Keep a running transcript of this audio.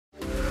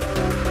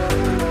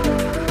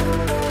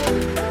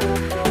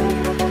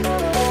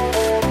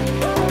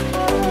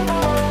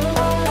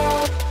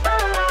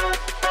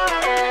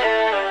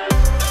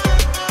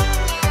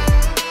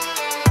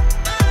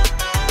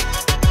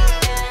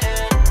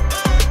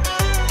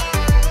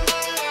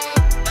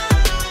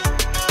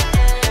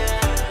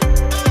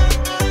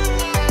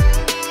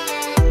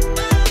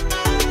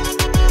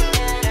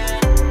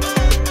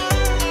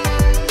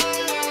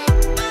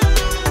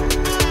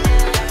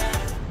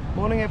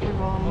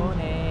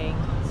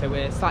so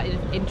we're slightly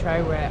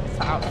intro, we're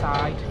sat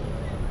outside.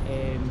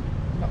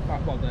 Not far,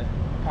 well, the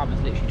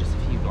apartment's literally just a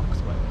few blocks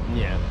away.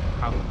 Yeah.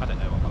 I don't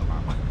know what I'm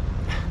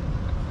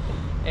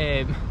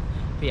about.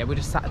 But yeah, we're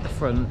just sat at the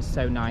front,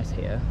 so nice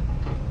here.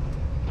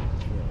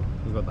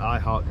 We've got the I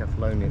Heart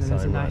Kefalonia sign.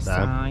 There's a nice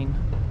sign.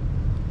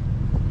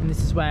 And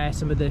this is where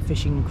some of the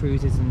fishing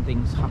cruises and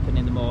things happen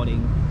in the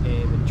morning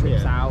and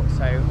trips out.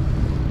 So,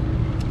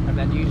 and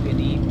then usually in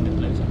the evening there's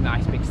loads of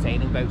nice big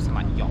sailing boats and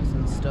like yachts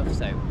and stuff.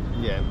 So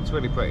yeah, it's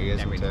really pretty,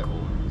 isn't really it?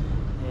 Cool.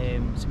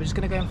 So we're just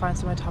gonna go and find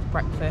somewhere to have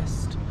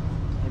breakfast.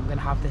 And we're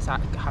gonna have it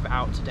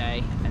out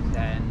today, and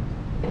then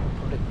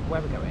where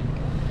are we going?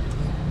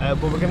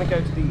 Well, we're going to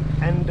go to the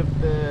end of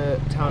the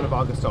town of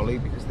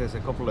Argostoli because there's a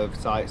couple of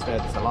sites there.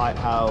 There's a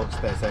lighthouse,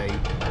 there's a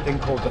thing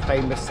called the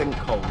famous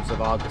Sinkholes of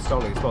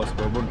Argostoli as well, so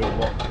we're wondering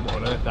what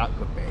on earth that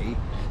could be.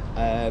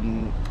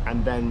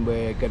 And then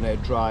we're going to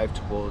drive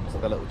towards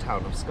the little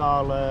town of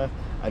Skala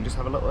and just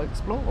have a little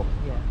explore.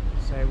 Yeah,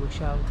 so we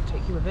shall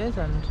take you with us,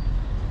 and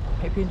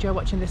hope you enjoy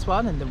watching this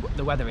one. And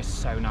the weather is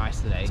so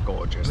nice today. It's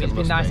gorgeous. I mean, it's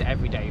been nice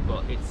every day,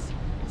 but it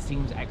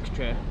seems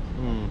extra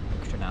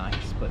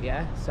nice. But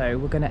yeah, so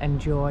we're going to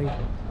enjoy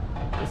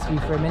this view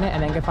for a minute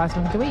and then go find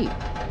something to eat.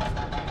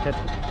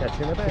 Catch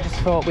you in a bit. I just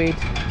thought we'd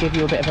give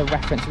you a bit of a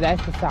reference. So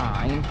there's the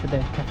sign for the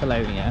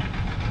Kefalonia,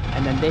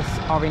 and then this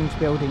orange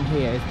building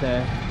here is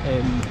the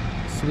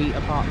suite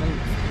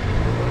apartments.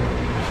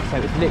 So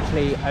it's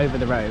literally over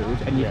the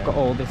road, and you've got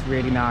all this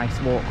really nice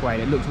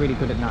walkway. It looks really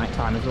good at night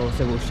time as well,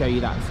 so we'll show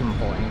you that at some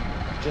point.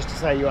 Just to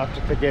say, you have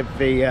to forgive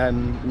the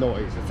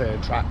noise. There's a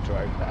tractor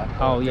over there.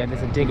 Oh yeah,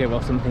 there's a digger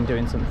or something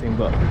doing something.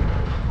 But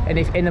and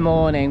if in the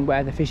morning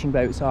where the fishing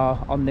boats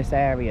are on this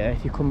area,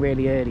 if you come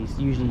really early,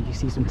 usually you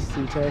see some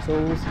sea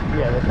turtles.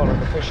 Yeah, they follow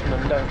the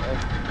fishermen, don't they?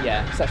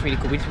 Yeah, so that's really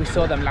cool. We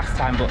saw them last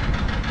time, but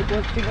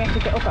didn't we have to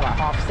get up at like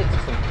 6:30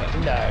 or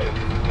something? No,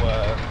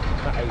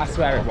 I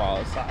swear it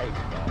was. At 8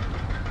 o'clock.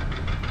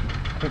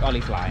 I think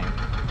Ollie's lying.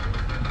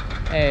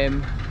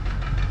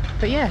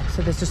 But yeah,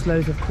 so there's just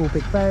loads of cool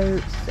big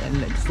boats, and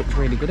it just looks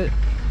really good.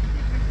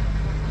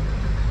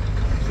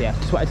 So yeah,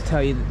 just wanted to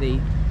tell you that the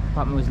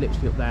apartment was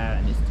literally up there,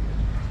 and it's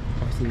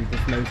obviously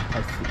there's loads of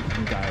places that you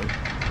can go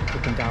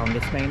up and down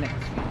this main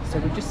street. So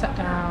we've just sat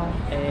down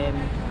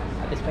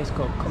at this place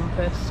called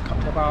Compass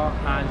Cocktail Bar,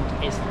 and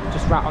it's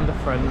just right on the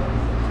front.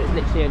 So it's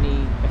literally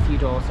only a few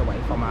doors away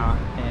from our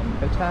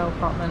hotel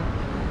apartment.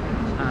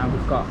 And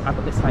I've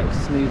got this like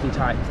smoothie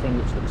type thing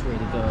which looks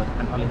really good,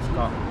 and Ollie's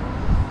got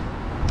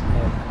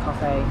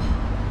coffee.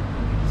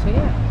 So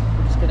yeah,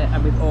 we're just gonna,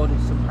 and we've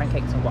ordered some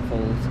pancakes and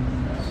waffles,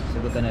 so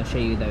we're gonna show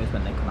you those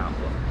when they come out,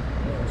 but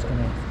we're just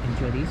gonna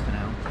enjoy these for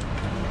now.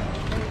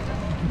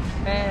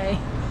 Hey,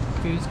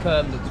 food's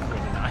come, looks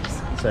really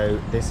nice. So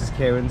this is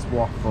Kieran's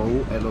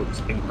waffle, it looks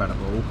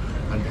incredible,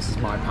 and this is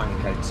my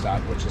pancake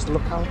stack, which is,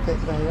 look how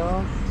thick they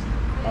are.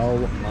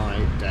 Oh my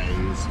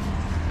days.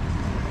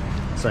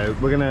 So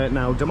we're gonna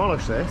now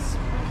demolish this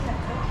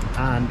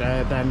and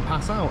then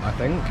pass out, I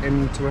think,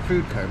 into a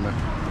food coma.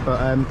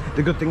 But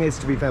the good thing is,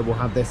 to be fair, we'll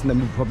have this and then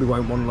we probably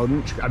won't want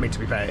lunch. I mean, to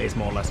be fair, it's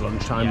more or less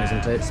lunchtime,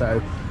 isn't it?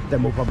 So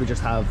then we'll probably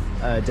just have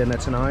dinner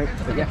tonight.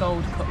 But yeah.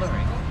 Gold cutlery.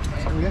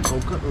 Oh yeah,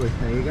 gold cutlery,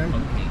 there you go.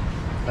 Monkey.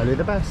 Only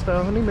the best,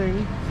 our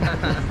honeymoon.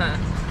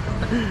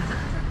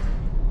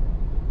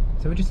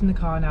 So we're just in the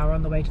car now, we're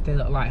on the way to the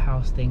little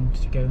lighthouse thing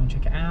to go and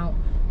check it out.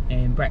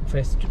 And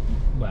breakfast,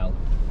 well,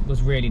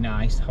 was really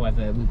nice,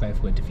 however we both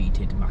were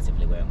defeated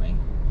massively, weren't we?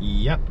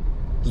 Yep,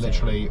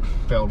 literally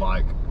feel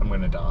like I'm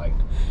gonna die.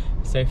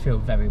 So feel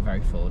very, very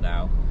full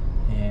now,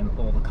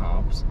 all the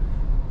carbs.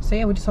 So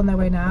yeah, we're just on their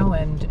way now,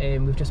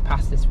 and we've just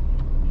passed this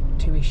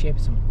TUI ship,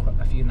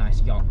 a few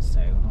nice yachts,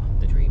 so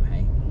the dream,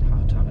 hey,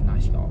 hard to have a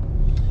nice yacht.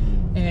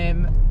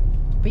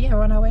 But yeah,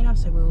 we're on our way now,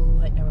 so we'll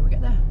let you know when we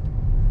get there.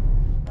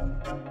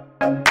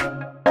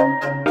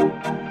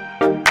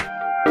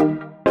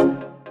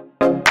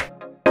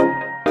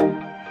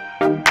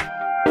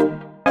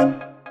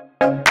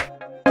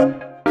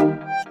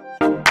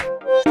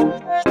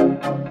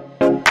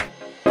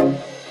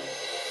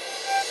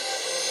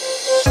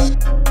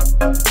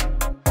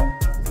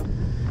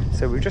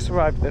 So we've just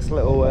arrived at this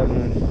little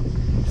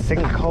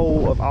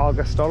sinkhole of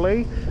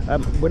Argostoli.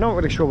 We're not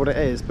really sure what it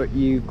is, but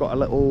you've got a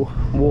little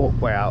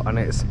walkway out, and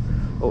it's,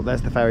 oh,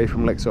 there's the ferry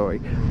from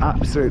Lixori.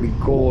 Absolutely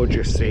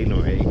gorgeous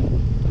scenery,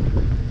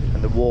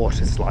 and the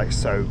water's like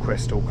so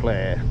crystal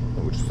clear,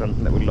 which is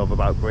something that we love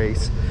about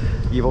Greece.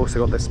 You've also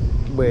got this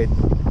weird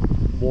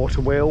water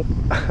wheel,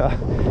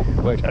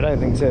 which I don't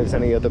think serves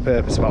any other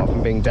purpose apart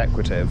from being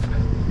decorative.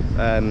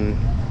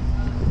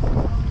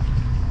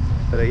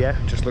 But yeah,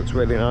 it just looks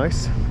really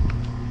nice.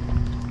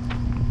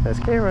 There's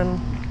Kieran.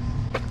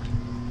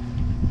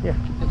 Yeah.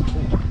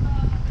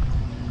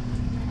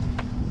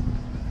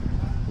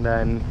 And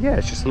then yeah,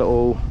 it's just a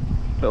little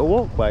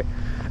walkway.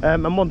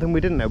 And one thing we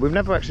didn't know, we've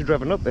never actually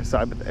driven up this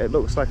side, but it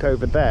looks like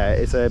over there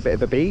is a bit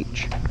of a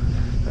beach,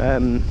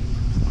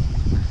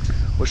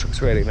 which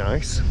looks really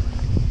nice.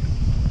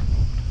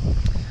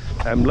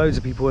 Loads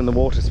of people in the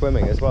water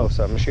swimming as well,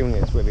 so I'm assuming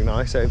it's really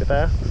nice over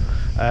there.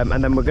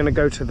 And then we're going to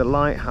go to the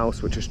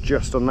lighthouse, which is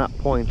just on that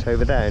point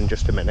over there, in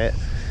just a minute.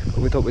 But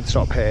we thought we'd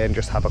stop here and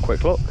just have a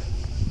quick look.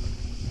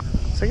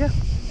 So yeah.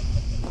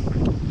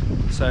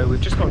 So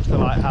we've just gone to the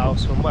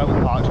lighthouse. From where we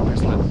parked,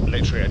 it's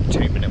literally a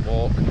 2-minute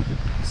walk.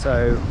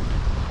 So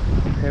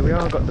here we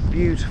are, got the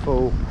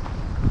beautiful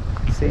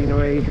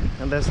scenery,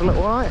 and there's a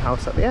little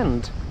lighthouse at the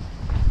end.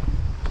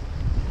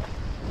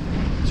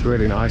 It's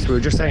really nice. We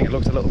were just saying it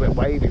looked a little bit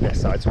wavy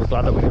this side, so we're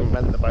glad that we didn't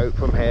rent the boat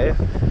from here,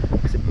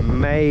 because it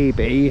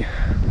maybe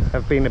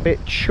have been a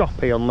bit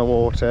choppy on the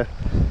water.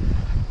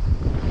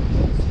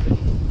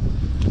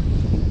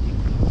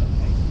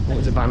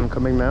 There's a van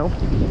coming now.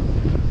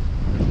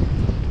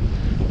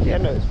 Yeah,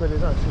 no, it's really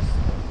nice. It's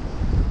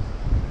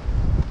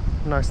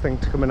a nice thing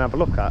to come and have a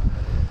look at.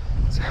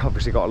 It's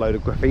obviously got a load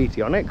of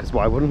graffiti on it, because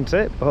why wouldn't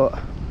it? But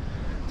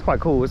it's quite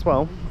cool as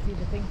well.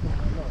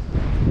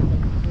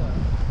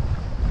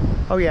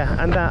 Oh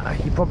yeah, and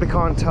that, you probably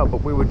can't tell,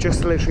 but we were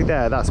just literally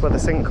there. That's where the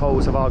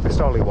Sinkholes of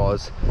Argostoli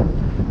was.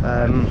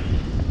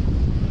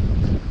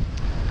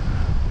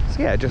 So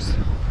yeah, just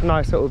a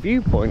nice little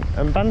viewpoint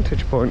and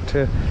vantage point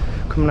to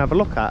come and have a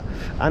look at.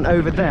 And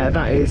over there,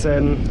 that is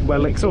where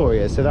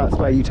Lixori is. So that's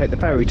where you take the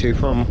ferry to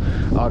from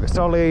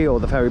Argostoli, or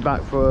the ferry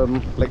back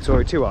from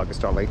Lixori to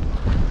Argostoli.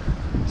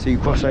 So you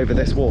cross over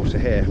this water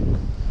here.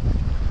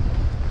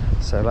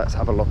 So let's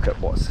have a look at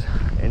what's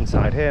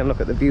inside here and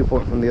look at the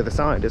viewpoint from the other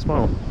side as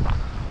well.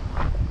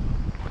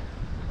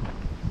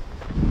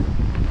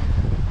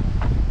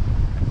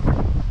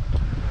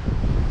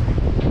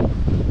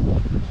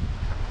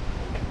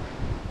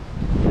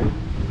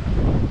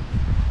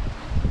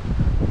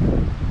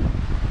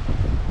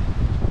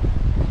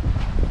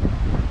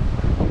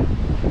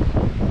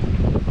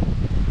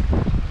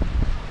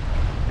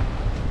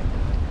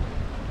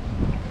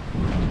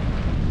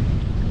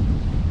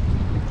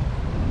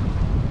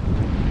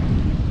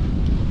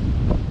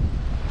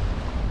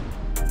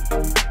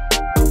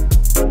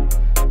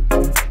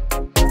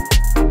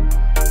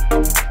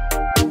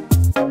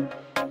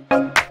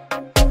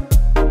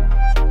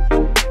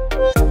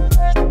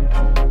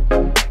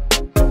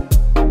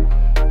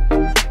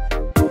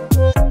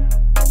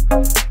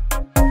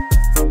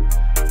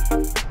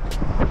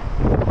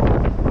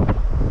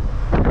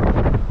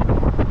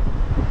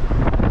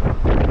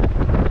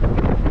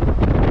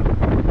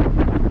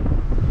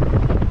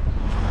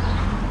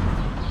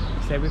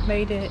 So we've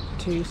made it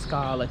to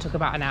Skala. It took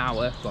about an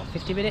hour. Well,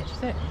 50 minutes,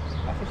 was it?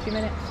 About 50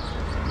 minutes?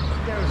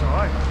 Yeah, it was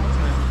alright,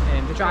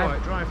 wasn't it? The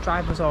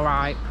drive was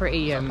alright.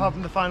 Pretty. Apart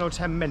from the final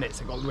 10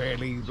 minutes, it got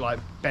really like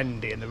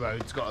bendy and the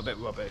roads got a bit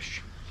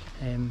rubbish.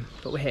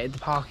 But we're here. The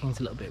parking's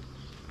a little bit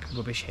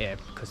rubbish here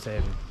because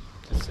there's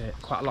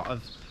quite a lot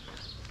of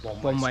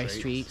one-way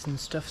streets and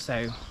stuff.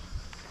 So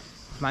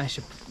we've managed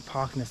to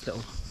park in this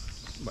little,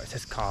 well, it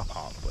says car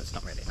park, but it's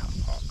not really a car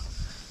park.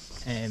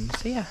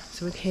 So yeah,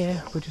 so we're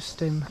here. We're just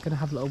going to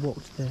have a little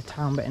walk to the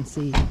town bit and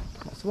see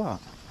what's what.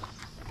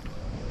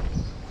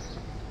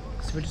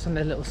 So we're just on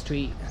a little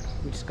street.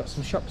 We just got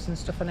some shops and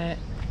stuff on it.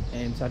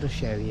 So I'll just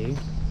show you.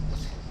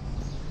 It's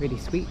really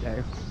sweet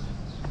though.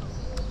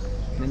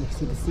 And then you can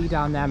see the sea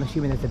down there. I'm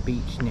assuming there's a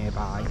beach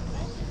nearby.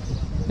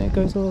 And it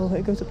goes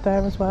up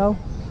there as well.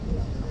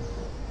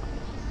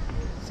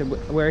 So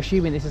we're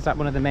assuming this is like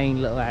one of the main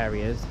little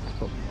areas,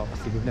 but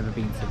obviously we've never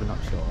been, so we're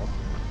not sure.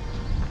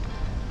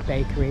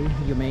 Bakery,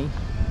 yummy.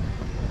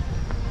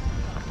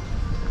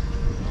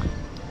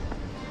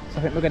 So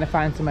I think we're going to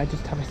find somewhere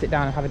just to have a sit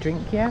down and have a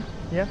drink, yeah?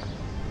 Yeah,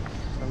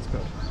 sounds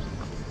good.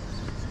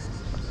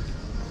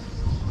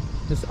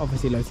 There's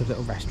obviously loads of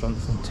little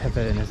restaurants and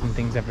tavernas and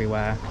things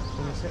everywhere.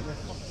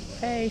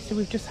 Hey, so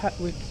we've sat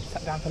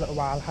down for a little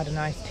while, had a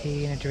nice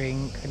tea and a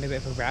drink and a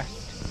bit of a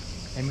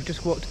rest. And we've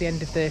just walked to the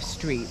end of the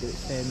street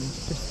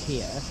that's just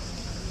here.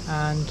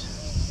 And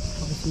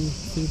obviously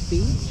see the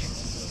beach.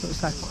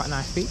 Looks like quite a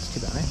nice beach, to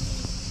be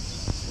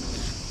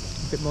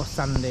honest. A bit more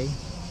sandy.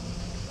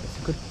 It's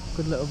a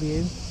good little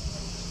view.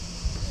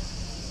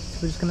 So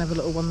we're just gonna have a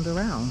little wander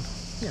around.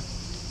 Yeah.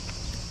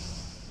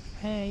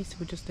 Hey, so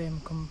we just we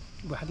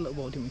had a little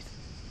walk, didn't we?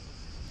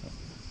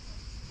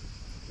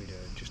 We do.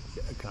 Just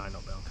can I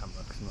not be on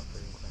camera because I'm not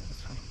feeling clear.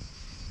 That's fine.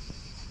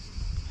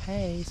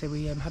 Hey, so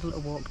we had a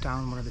little walk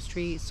down one of the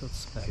streets or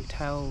some of the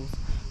hotels,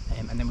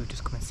 and then we've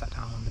just come and sat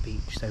down on the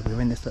beach. So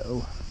we're in this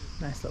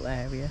nice little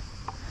area.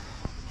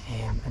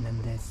 And then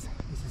this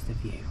is the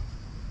view.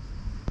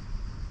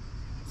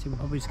 So we're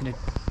probably just gonna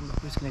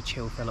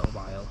chill for a little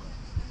while,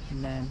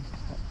 and then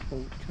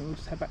we'll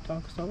just head back to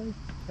Argostoli.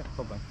 Yeah,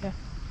 probably. Yeah.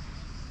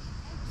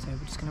 So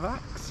we're just gonna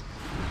relax.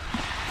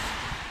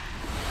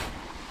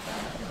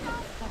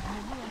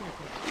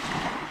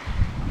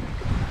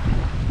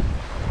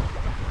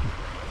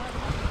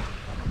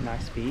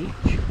 Nice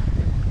beach.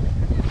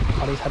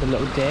 Ollie's had a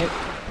little dip,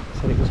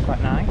 so it was quite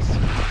nice.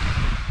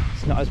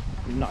 It's not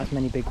as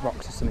many big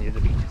rocks as some of the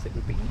other beaches that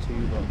we've been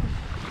to, but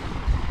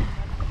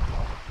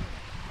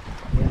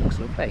yeah, it looks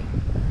lovely.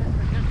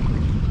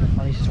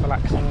 Ollie's just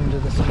relaxing under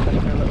the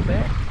sunbed for a little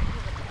bit.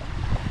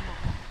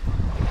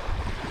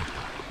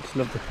 Just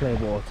love the clear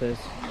waters.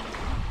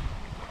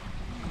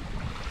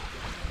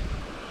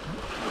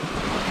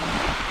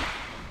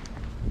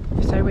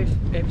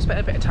 we've spent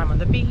a bit of time on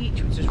the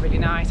beach, which was really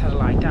nice. Had a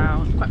lie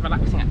down, quite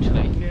relaxing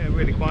actually. Yeah,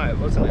 really quiet,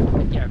 wasn't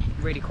it? Yeah,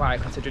 really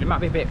quiet considering. It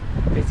might be a bit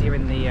busier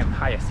in the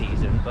higher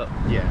season, but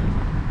yeah.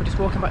 We're just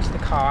walking back to the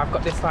car. I've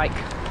got this like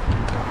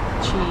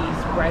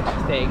cheese bread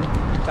thing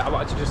that I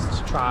wanted to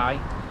just try,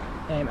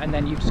 and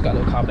then you've just got a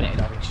little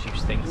carbonated orange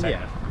juice thing. So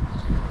yeah.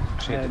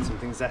 Actually, I did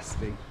something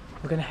zesty.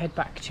 We're going to head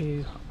back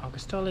to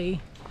Argostoli,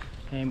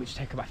 which will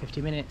take about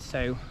 50 minutes.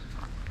 So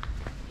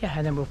yeah,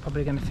 and then we're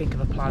probably going to think of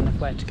a plan of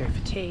where to go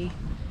for tea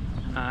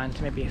and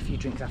maybe a few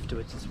drinks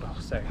afterwards as well.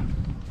 So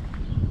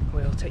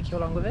we'll take you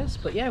along with us.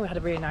 But yeah, we had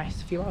a really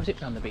nice few hours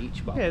on the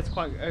beach. Well, yeah, it's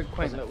quite a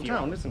quaint little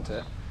town, isn't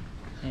it?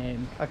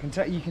 I can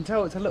tell. You can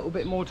tell it's a little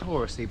bit more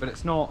touristy, but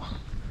it's not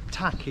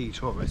tacky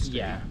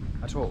touristy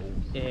at all.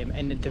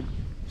 And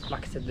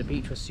like I said, the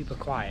beach was super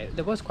quiet.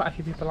 There was quite a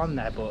few people on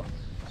there, but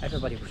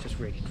everybody was just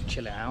really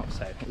chilling out,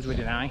 so it was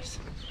really nice.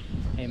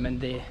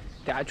 And the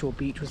actual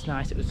beach was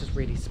nice. It was just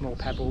really small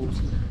pebbles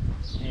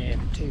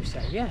too.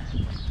 So yeah,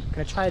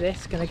 gonna try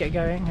this, gonna get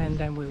going, and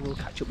then we will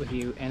catch up with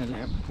you in a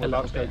little bit. We're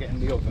about to go get in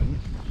the oven.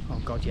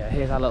 Oh god, yeah.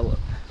 Here's our little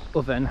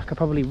oven. I could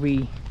probably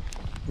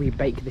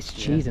re-bake this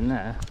cheese in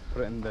there.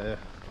 Put it in the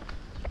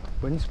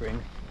windscreen.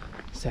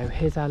 So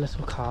here's our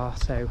little car.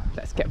 So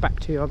let's get back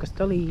to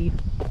Argostoli.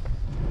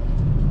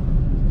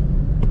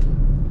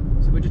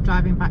 So we're just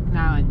driving back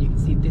now, and you can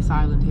see this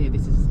island here.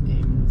 This is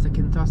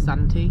Sinkholes,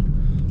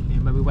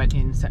 where we went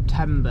in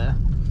September.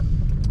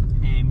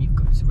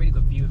 It's a really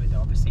good view of it though.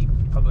 Obviously, you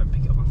probably won't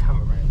pick it up on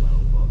camera very well,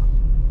 but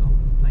oh,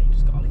 now you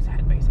just got Ollie's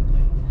head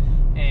basically.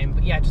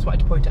 But yeah, I just wanted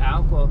to point it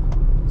out. Well,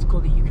 it's cool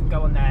that you can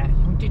go on there.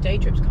 You can do day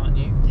trips, can't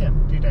you? Yeah,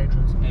 do day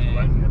trips.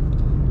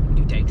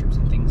 Do day trips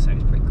and things, so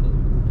it's pretty cool.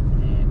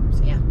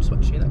 So yeah, just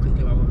want to show you that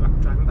quickly while we're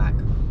driving back.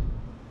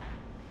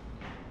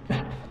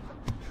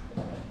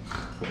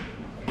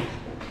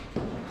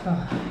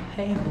 Oh,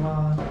 hey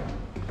everyone.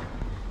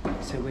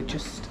 So we're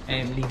just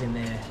leaving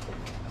the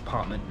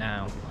apartment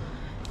now.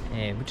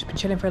 We've just been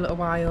chilling for a little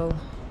while,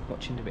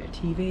 watching a bit of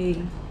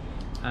TV,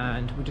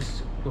 and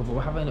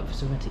we're having a look for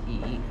something to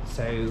eat.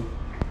 So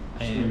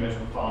we're going to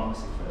the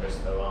pharmacy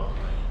first though, aren't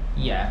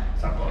we? Yeah.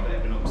 So I've got a bit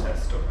of an upset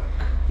stomach.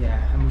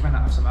 Yeah, and we ran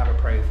out of some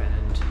ibuprofen,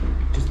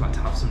 and just like to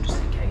have some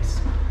just in case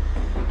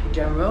in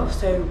general.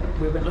 So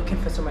we were looking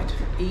for somewhere to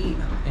eat.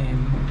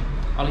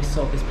 Ollie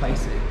saw this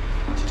place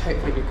that should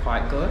hopefully be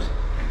quite good.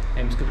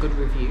 It's got good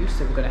reviews,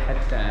 so we're going to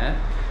head there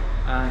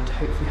and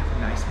hopefully have a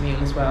nice meal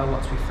as well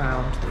once we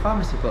found the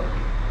pharmacy. But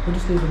we're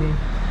just leaving the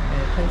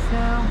place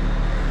now.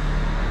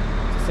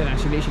 So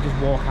actually, literally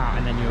just walk out,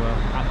 and then you're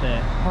at the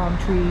palm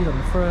trees on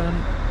the front,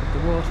 with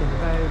the water and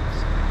the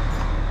boats.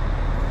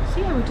 So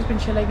yeah, we've just been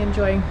chilling,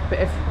 enjoying a bit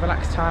of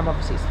relaxed time.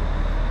 Obviously it's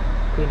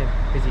been a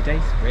busy day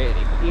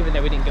really, but even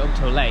though we didn't get up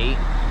till late.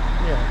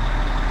 Yeah.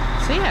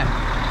 So yeah,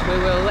 we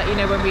will let you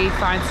know when we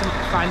find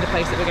the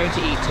place that we're going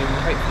to eat to,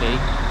 and hopefully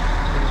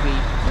it will be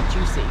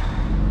juicy.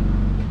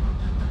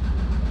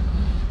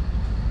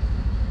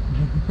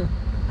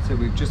 So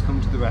we've just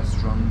come to the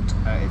restaurant.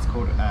 It's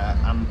called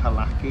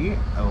Ampalaki,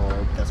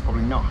 or that's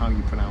probably not how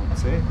you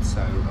pronounce it,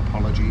 so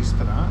apologies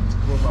for that.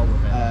 We'll roll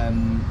with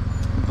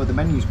it. But the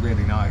menu's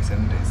really nice,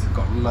 and it's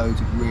got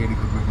loads of really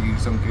good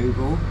reviews on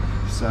Google.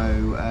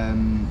 So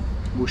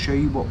we'll show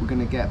you what we're going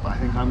to get, but I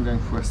think I'm going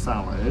for a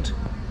salad.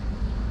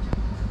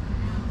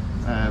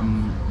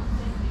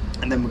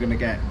 And then we're going to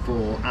get,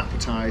 for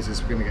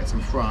appetizers, we're going to get some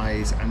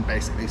fries and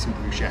basically some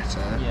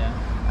bruschetta. Yeah.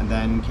 And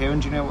then, Kieran,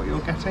 do you know what you're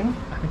getting?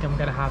 I think I'm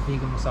going to have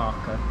vegan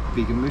moussaka.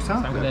 Vegan moussaka? So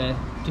I'm going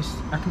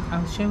to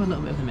I'll show you a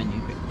little bit of the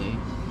menu quickly.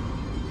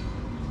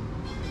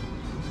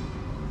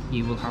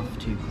 You will have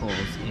to pause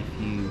if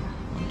you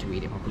want to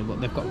read it properly, but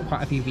they've got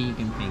quite a few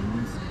vegan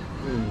things.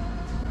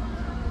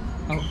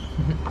 Oh.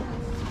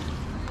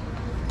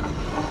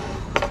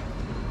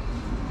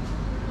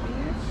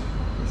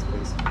 Yes,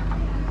 please.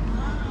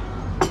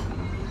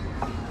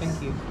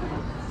 Thank you.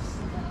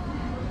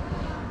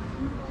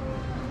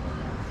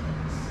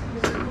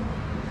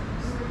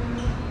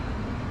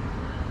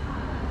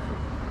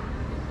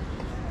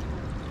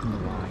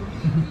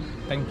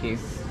 Thank you.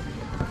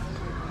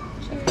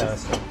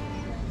 Cheers.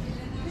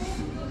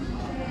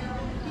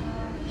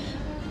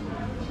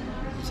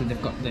 So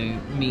they've got the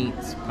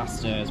meats,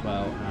 pasta as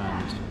well,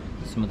 and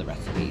some of the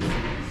recipes.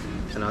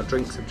 And our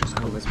drinks have just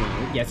come as well.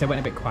 Yeah, so it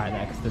went a bit quiet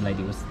there because the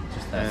lady was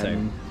just there.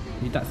 So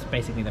that's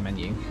basically the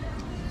menu.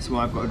 So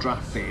I've got a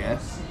draft beer,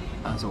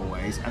 as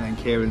always, and then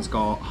Kieran's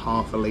got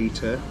half a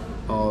litre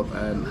of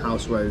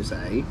house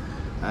rosé.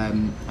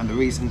 And the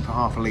reason for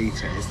half a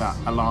litre is that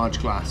a large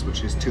glass,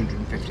 which is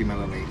 250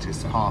 millilitres,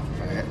 so half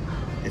of it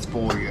is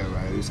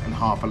 €4, and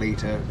half a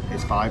litre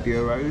is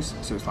 €5.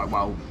 So it's like,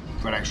 well,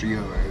 for an extra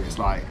euro, it's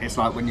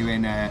like when you're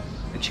in a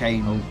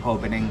chain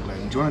pub in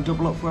England. Do you want to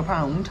double up for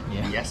 £1?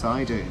 Yeah. Yes,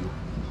 I do.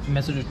 You may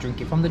as well just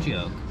drink it from the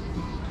jug.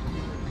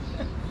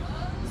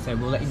 So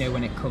we'll let you know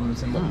when it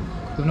comes, and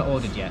we've not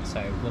ordered yet,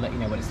 so we'll let you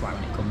know what it's like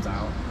when it comes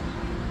out.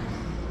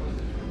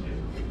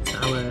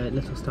 our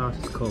little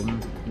starters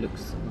come. It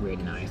looks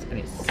really nice and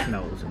it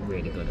smells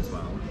really good as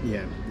well.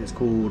 Yeah, it's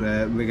called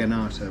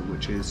riganata,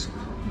 which is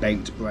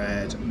baked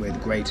bread with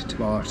grated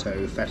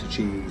tomato, feta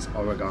cheese,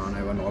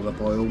 oregano and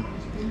olive oil.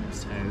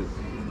 So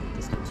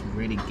this looks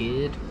really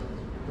good.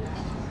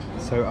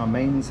 So our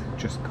mains have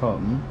just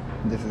come.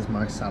 This is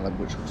my salad,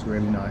 which looks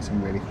really nice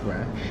and really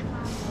fresh.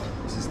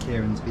 This is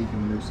Kieran's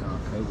vegan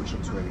moussaka, which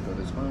looks really good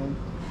as well.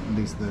 And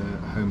these are the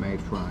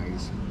homemade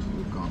fries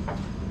we've got.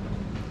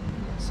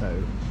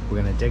 So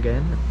we're going to dig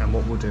in, and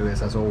what we'll do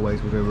is, as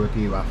always, we'll do a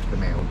review after the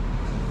meal.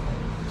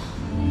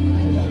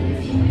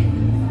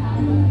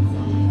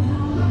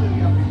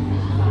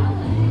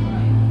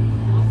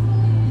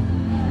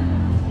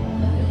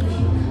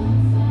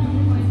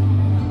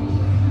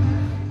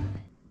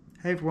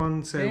 Hey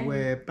everyone, so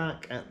we're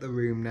back at the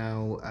room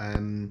now.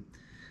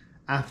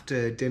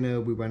 After dinner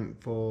we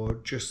went for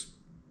just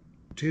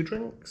 2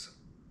 drinks?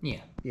 Yeah.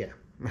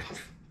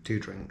 2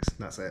 drinks,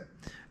 that's it.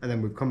 And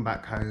then we've come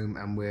back home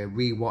and we're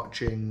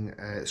re-watching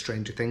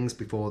Stranger Things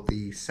before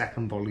the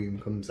 2nd volume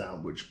comes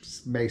out, which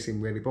may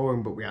seem really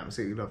boring, but we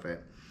absolutely love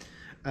it.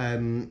 A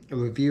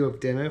review of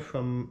dinner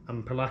from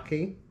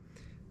Palaki.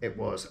 It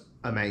was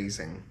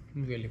amazing.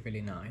 Really,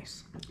 really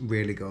nice.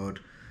 Really good.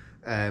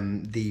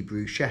 The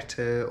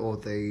bruschetta, or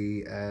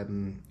the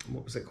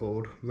what was it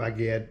called,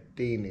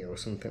 ragliatini or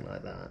something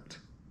like that,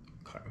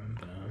 Can't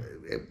remember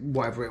now.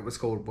 Whatever it was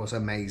called, was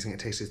amazing. It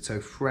tasted so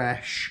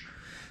fresh.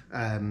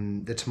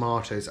 The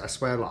tomatoes, I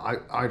swear,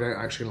 like, I don't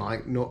actually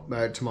like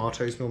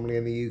tomatoes normally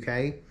in the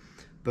UK,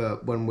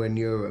 but when we're in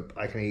Europe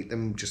I can eat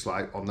them just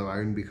like on their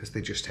own because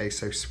they just taste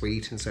so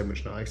sweet and so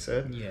much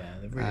nicer. Yeah,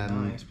 they're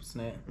really nice,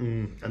 wasn't it?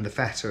 And the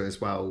feta as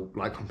well,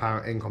 like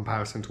in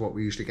comparison to what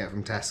we usually get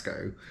from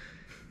Tesco,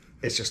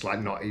 it's just like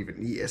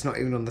it's not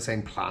even on the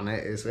same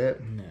planet, is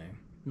it?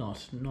 No,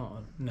 it's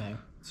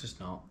just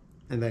not.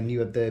 And then you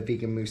had the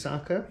vegan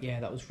moussaka.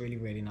 Yeah, that was really,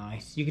 really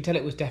nice. You could tell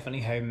it was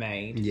definitely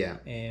homemade. Yeah.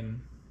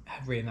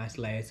 Had really nice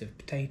layers of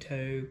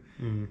potato,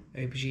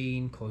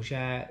 aubergine,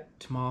 courgette,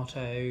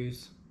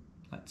 tomatoes,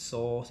 like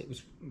sauce. It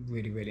was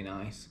really, really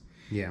nice.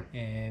 Yeah.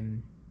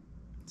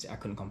 So I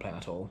couldn't complain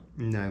at all.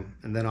 No.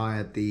 And then I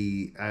had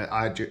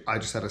I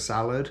just had a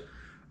salad.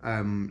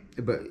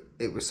 But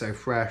it was so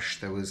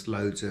fresh. There was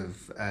loads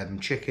of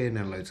chicken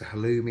and loads of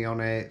halloumi on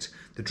it.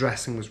 The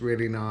dressing was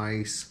really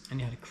nice. And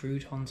you had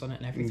croutons on it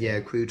and everything. Yeah,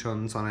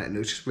 croutons on it, and it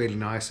was just really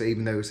nice. So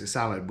even though it was a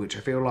salad, which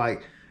I feel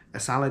like a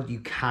salad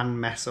you can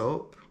mess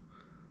up.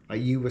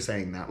 Like you were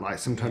saying that, like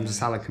sometimes a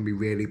salad can be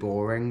really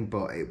boring,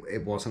 but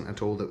it wasn't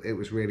at all. It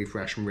was really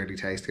fresh and really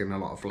tasty and a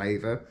lot of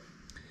flavour.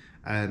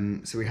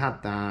 So we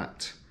had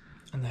that.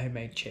 And the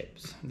homemade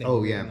chips. They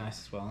were really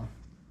nice as well.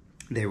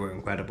 They were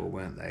incredible,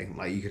 weren't they?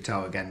 Like you could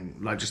tell again,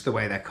 like just the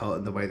way they're cut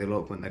and the way they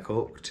look when they're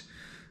cooked,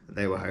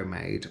 they were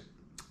homemade.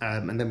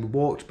 And then we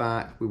walked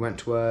back. We went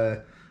to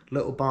a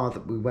little bar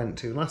that we went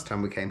to last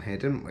time we came here,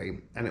 didn't we?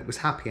 And it was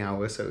happy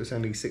hour, so it was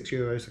only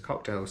 €6 a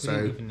cocktail. So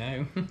didn't even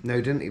know. No,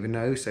 didn't even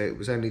know. So it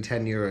was only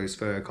 €10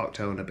 for a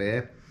cocktail and a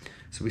beer.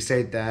 So we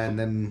stayed there, and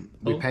then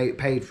we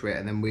paid for it,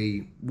 and then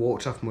we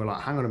walked off, and we were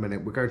like, hang on a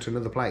minute, we're going to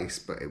another place,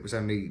 but it was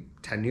only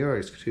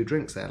 €10 for 2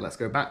 drinks there. Let's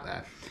go back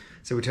there.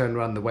 So we turned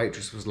around, the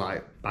waitress was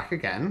like, back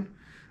again?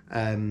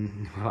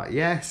 We're like,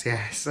 yes.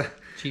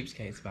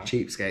 Cheapskates back.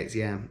 Cheapskates,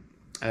 yeah.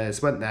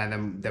 So went there,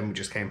 and then we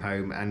just came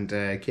home, and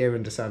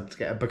Kieran decided to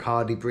get a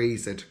Bacardi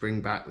Breezer to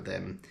bring back with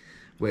him,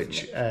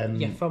 which...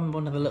 from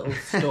one of the little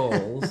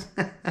stalls,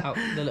 out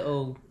the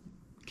little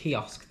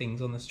kiosk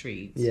things on the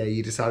streets. Yeah,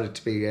 you decided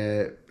to be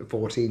a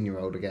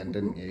 14-year-old again,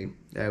 didn't you?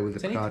 With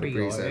the Bacardi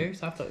Breezer.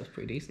 Euros, I thought it was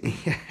pretty decent.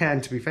 Yeah,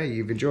 and to be fair,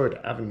 you've enjoyed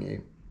it, haven't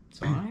you?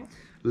 It's alright.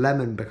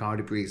 Lemon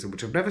Bacardi Breezer,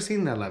 which I've never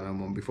seen their lemon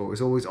one before. It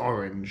was always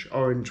orange.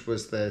 Orange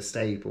was the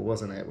staple,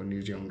 wasn't it, when you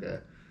was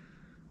younger?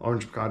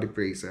 Orange Bacardi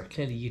Breezer.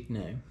 Clearly you'd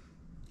know.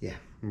 Yeah,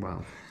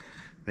 well,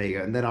 there you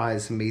go. And then I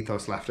had some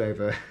mythos left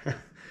over.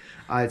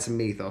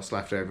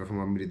 From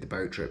when we did the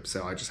boat trip,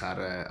 so I've just had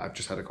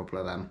a couple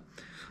of them.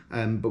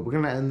 But we're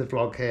going to end the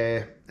vlog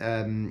here.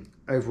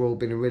 Overall,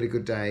 been a really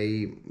good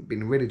day.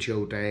 Been a really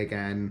chill day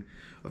again.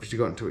 Obviously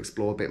gotten to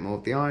explore a bit more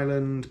of the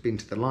island. Been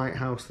to the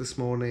lighthouse this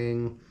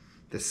morning.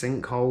 The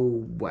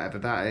Sinkhole, whatever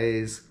that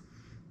is.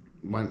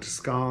 Went to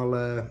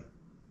Skala.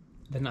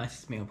 The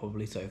nicest meal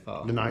probably so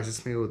far. The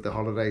nicest meal of the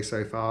holiday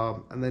so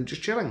far. And then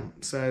just chilling.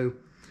 So,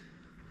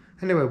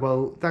 anyway,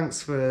 well,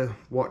 thanks for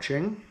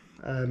watching.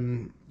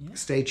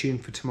 Stay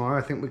tuned for tomorrow.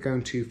 I think we're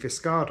going to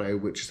Fiscardo,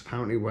 which is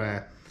apparently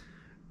where,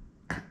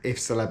 if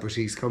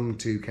celebrities come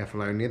to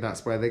Kefalonia,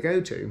 that's where they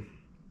go to.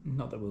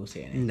 Not that we'll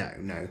see any.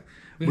 No.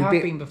 We've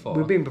been before.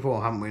 We've been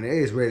before, haven't we? And it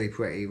is really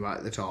pretty right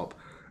at the top.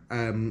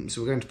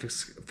 So we're going to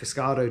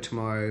Fiscardo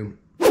tomorrow,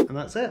 and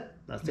that's it.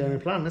 That's the only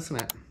plan, isn't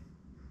it?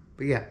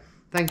 But yeah,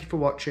 thank you for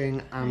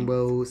watching, and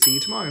we'll see you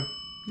tomorrow.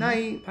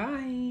 Night.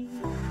 Bye.